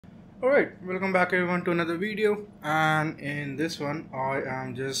Alright, welcome back everyone to another video, and in this one I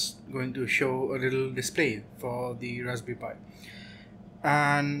am just going to show a little display for the Raspberry Pi.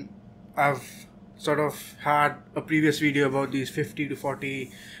 And I've sort of had a previous video about these 50 to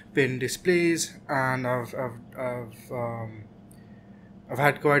 40 pin displays, and I've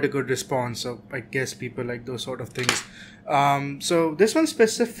had quite a good response, so I guess people like those sort of things. So this one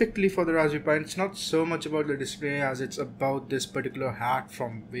specifically for the Raspberry Pi, it's not so much about the display as it's about this particular hat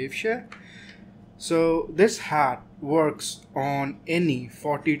from Waveshare. So this hat works on any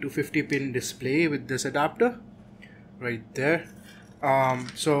 40 to 50 pin display with this adapter right there.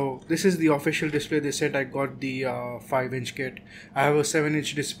 So this is the official display. They said I got the 5-inch kit. I have a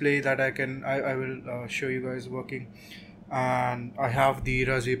 7-inch display that I will show you guys working. And I have the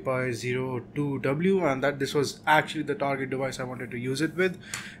Raspberry Pi 02W, and this was actually the target device I wanted to use it with.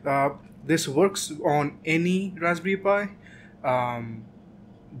 This works on any Raspberry Pi,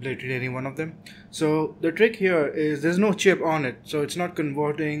 literally any one of them. So the trick here is there's no chip on it, so it's not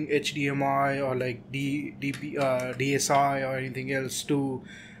converting HDMI or like DSI or anything else to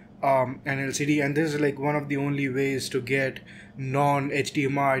an LCD, and this is like one of the only ways to get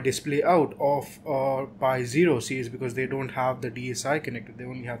non-HDMI display out of Pi 0 series, because they don't have the DSI connector, they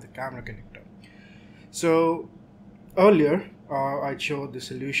only have the camera connector. So earlier I showed the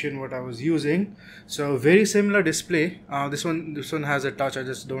solution what I was using. So very similar display. This one has a touch. I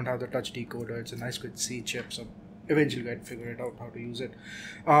just don't have the touch decoder. It's a nice quick C chip, so eventually I'd figure it out how to use it.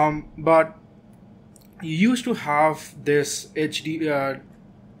 But you used to have this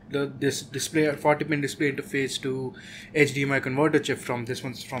this display, 40-pin display interface to HDMI converter chip from this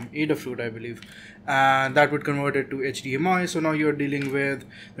one's from Adafruit, I believe, and that would convert it to HDMI. So now you're dealing with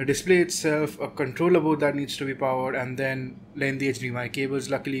the display itself, a controller board that needs to be powered, and then the HDMI cables.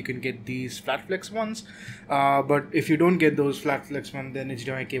 Luckily you can get these flat flex ones, but if you don't get those flat flex ones, then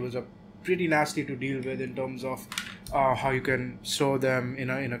HDMI cables are pretty nasty to deal with in terms of how you can store them in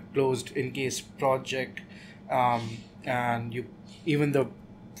a closed in case project, and even the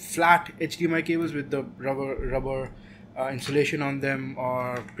flat HDMI cables with the rubber insulation on them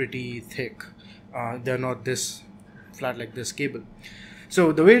are pretty thick. They're not this flat like this cable.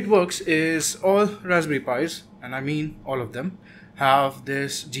 So the way it works is all Raspberry Pis, and I mean all of them, have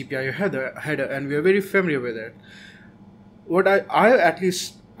this DPI header, and we are very familiar with it. What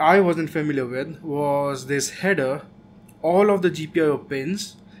I wasn't familiar with was this header. All of the GPIO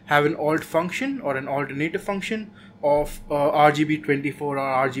pins have an alt function or an alternative function of RGB24 or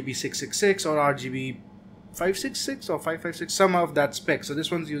RGB666 or RGB566 or 556, some of that spec. So this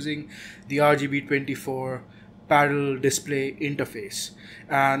one's using the RGB24 parallel display interface,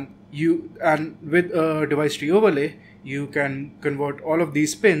 and with a device tree overlay you can convert all of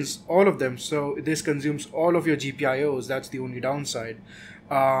these pins, all of them. So this consumes all of your GPIOs. That's the only downside.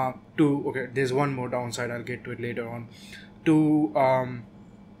 Okay, there's one more downside, I'll get to it later on, to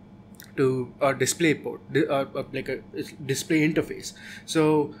a display port, like a display interface.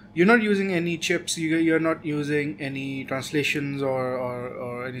 So you're not using any chips, you're not using any translations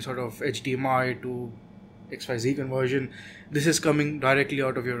or any sort of HDMI to XYZ conversion. This is coming directly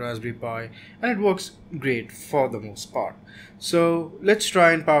out of your Raspberry Pi, and it works great for the most part. So let's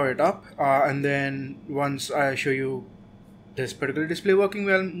try and power it up, and then once I show you this particular display working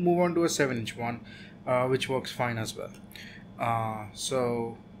well, move on to a 7-inch one, which works fine as well.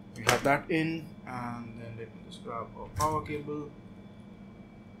 So we have that in, and then let me just grab a power cable.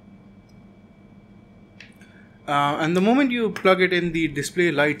 And the moment you plug it in, the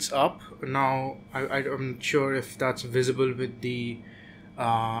display lights up. Now I'm not sure if that's visible with the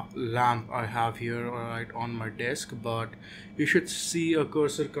lamp I have here right on my desk, but you should see a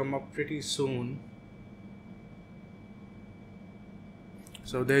cursor come up pretty soon.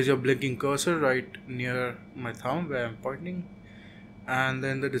 So there's your blinking cursor right near my thumb where I'm pointing, and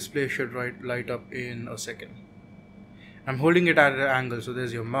then the display should light up in a second. I'm holding it at an angle, so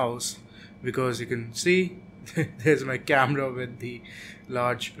there's your mouse, because you can see there's my camera with the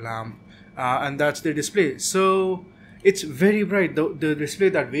large lamp, and that's the display. So it's very bright. The display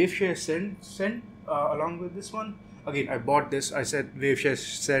that Waveshare sent along with this one, again I bought this, I said Waveshare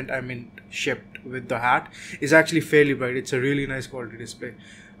sent, I mean shipped with the hat, is actually fairly bright. It's a really nice quality display.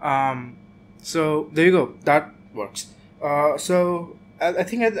 So there you go, that works. So I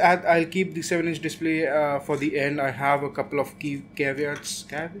think I'll keep the 7-inch display for the end. I have a couple of caveats.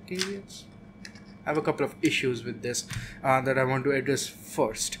 I have a couple of issues with this that I want to address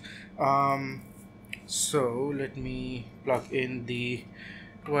first. So let me plug in the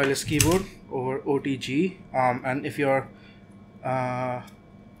wireless keyboard over OTG, and if you're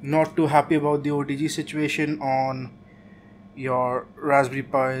not too happy about the OTG situation on your Raspberry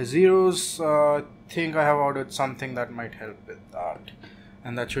Pi Zeros. I think I have ordered something that might help with that,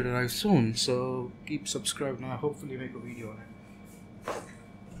 and that should arrive soon. So keep subscribed, and I'll hopefully make a video on it.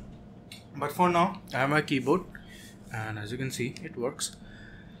 But for now, I have my keyboard, and as you can see, it works.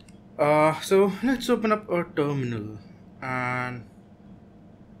 So let's open up a terminal, and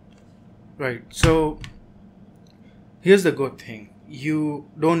right. So here's the good thing: you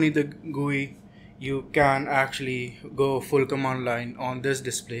don't need the GUI. You can actually go full command line on this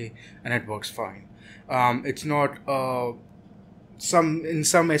display, and it works fine. It's not in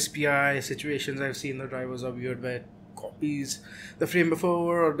some SPI situations I've seen the drivers are weird where it copies the frame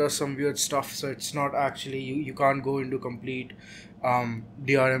before or does some weird stuff. So it's not actually you can't go into complete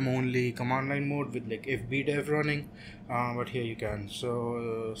DRM only command line mode with like fbdev running, but here you can.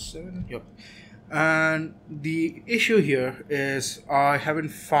 So 7, yep. And the issue here is I haven't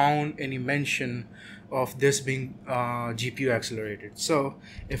found any mention of this being GPU accelerated. So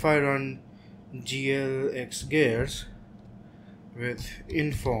if I run glx gears with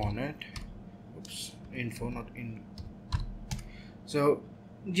info on it, oops, info not in. So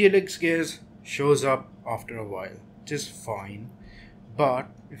glx gears shows up after a while, which is fine. But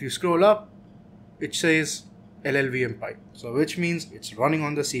if you scroll up, it says LLVM pipe, so which means it's running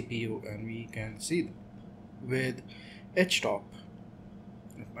on the CPU, and we can see that with htop.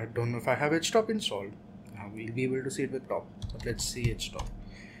 I don't know if I have htop installed. We'll be able to see it with top, but let's see htop.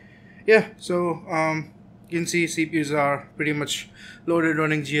 Yeah, so you can see CPUs are pretty much loaded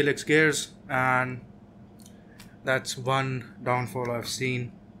running glx gears, and that's one downfall I've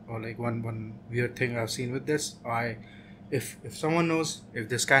seen, or like one weird thing I've seen with this. If someone knows if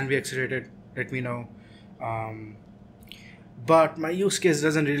this can be accelerated, let me know. But my use case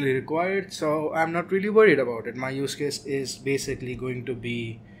doesn't really require it, so I'm not really worried about it. My use case is basically going to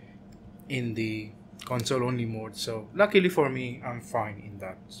be in the console only mode, so luckily for me, I'm fine in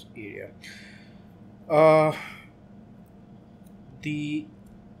that area. The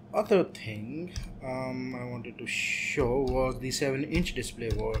other thing I wanted to show was the 7-inch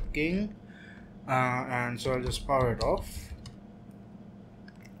display working, and so I'll just power it off,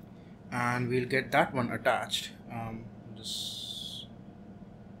 and we'll get that one attached. Just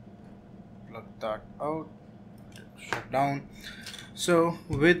plug that out, shut down. So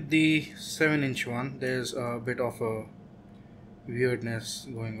with the 7-inch one, there's a bit of a weirdness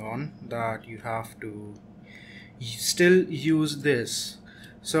going on that you have to still use this.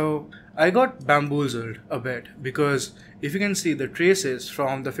 So I got bamboozled a bit, because if you can see, the traces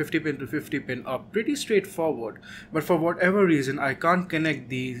from the 50 pin to 50 pin are pretty straightforward, but for whatever reason I can't connect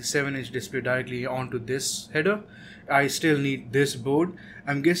the 7-inch display directly onto this header. I still need this board.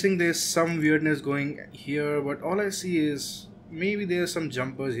 I'm guessing there's some weirdness going here, but all I see is maybe there's some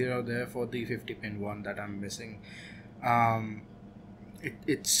jumpers here or there for the 50 pin one that I'm missing.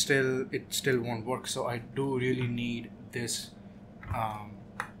 It still won't work, so I do really need this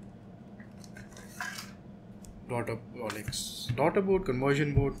daughter board,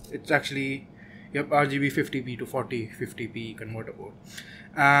 conversion board. It's actually, yep, RGB 50p to 4050p converter board,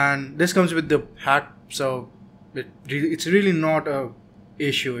 and this comes with the hat, so it's really not a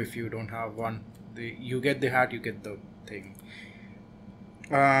issue if you don't have one. You get the hat, you get the thing.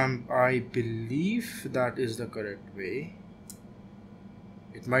 I believe that is the correct way.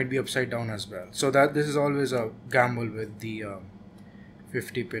 It might be upside down as well, so that this is always a gamble with the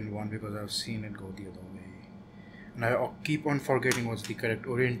 50 pin one, because I've seen it go the other way, and I keep on forgetting what's the correct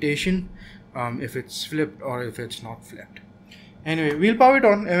orientation, if it's flipped or if it's not flipped. Anyway, we'll power it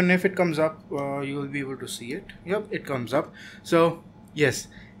on, and if it comes up, you will be able to see it. Yep, it comes up. So yes,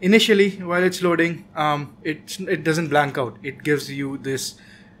 initially while it's loading, it doesn't blank out. It gives you this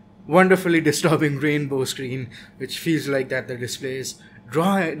wonderfully disturbing rainbow screen, which feels like that the display is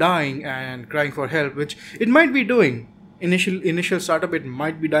dying and crying for help, which it might be doing. Initial startup, it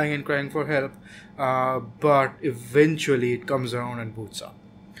might be dying and crying for help, but eventually it comes around and boots up.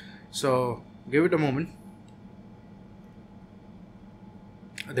 So give it a moment.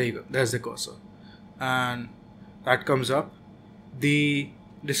 There you go, there's the cursor, and that comes up. The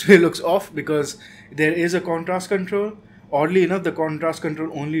display looks off because there is a contrast control. Oddly enough, the contrast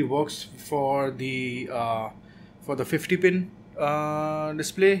control only works for the 50 pin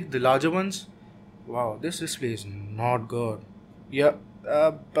display, the larger ones. Wow, this display is not good. Yep,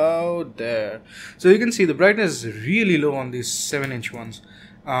 about there. So you can see the brightness is really low on these 7-inch ones,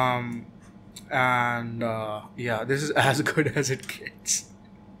 and yeah, this is as good as it gets.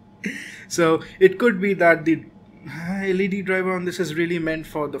 So it could be that LED driver on this is really meant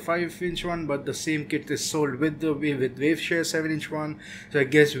for the 5-inch one, but the same kit is sold with the Waveshare 7-inch one. So I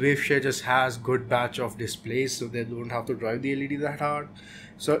guess Waveshare just has good batch of displays, so they don't have to drive the LED that hard.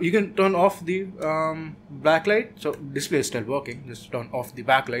 So you can turn off the backlight. So display is still working. Just turn off the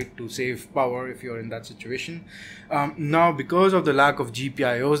backlight to save power if you're in that situation. Now, because of the lack of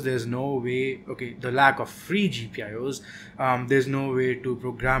GPIOs, there's no way. Okay, the lack of free GPIOs, there's no way to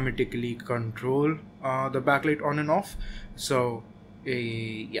programmatically control the backlight on and off. So,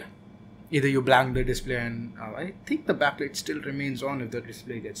 yeah. Either you blank the display, and I think the backlight still remains on if the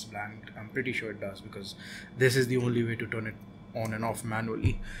display gets blanked. I'm pretty sure it does, because this is the only way to turn it on and off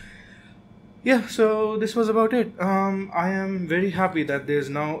manually. Yeah, so this was about it. I am very happy that there's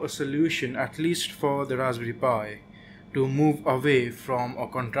now a solution, at least for the Raspberry Pi, to move away from a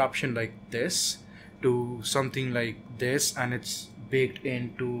contraption like this to something like this, and it's baked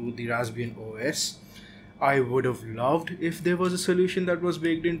into the Raspbian OS. I would have loved if there was a solution that was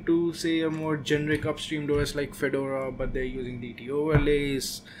baked into, say, a more generic upstream OS like Fedora, but they're using DT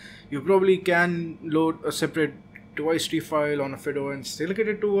overlays. You probably can load a separate device tree file on a Fedora and still get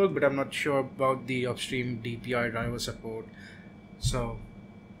it to work, but I'm not sure about the upstream DPI driver support. So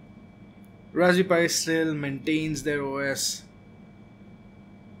Raspberry Pi still maintains their OS.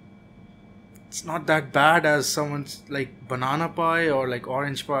 It's not that bad as someone's like Banana Pi or like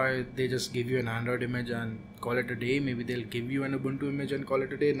Orange Pi. They just give you an Android image and call it a day. Maybe they'll give you an Ubuntu image and call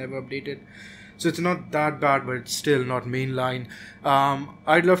it a day, never update it. So it's not that bad, but it's still not mainline.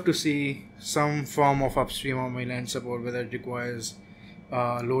 I'd love to see some form of upstream or mainline support, whether it requires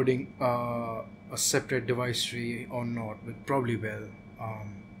loading a separate device tree or not, but probably will.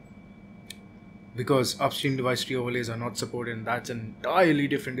 Because upstream device tree overlays are not supported, and that's an entirely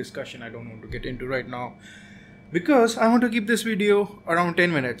different discussion I don't want to get into right now, because I want to keep this video around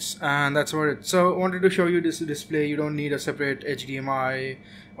 10 minutes, and that's about it. So I wanted to show you this display. You don't need a separate HDMI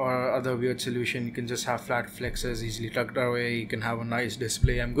or other weird solution. You can just have flat flexes easily tucked away. You can have a nice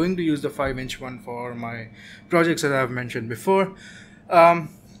display. I'm going to use the 5-inch one for my projects, as I've mentioned before.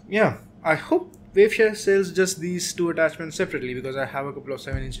 Yeah, I hope Waveshare sells just these two attachments separately, because I have a couple of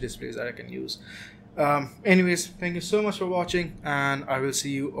 7-inch displays that I can use. Anyways, thank you so much for watching, and I will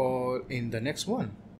see you all in the next one.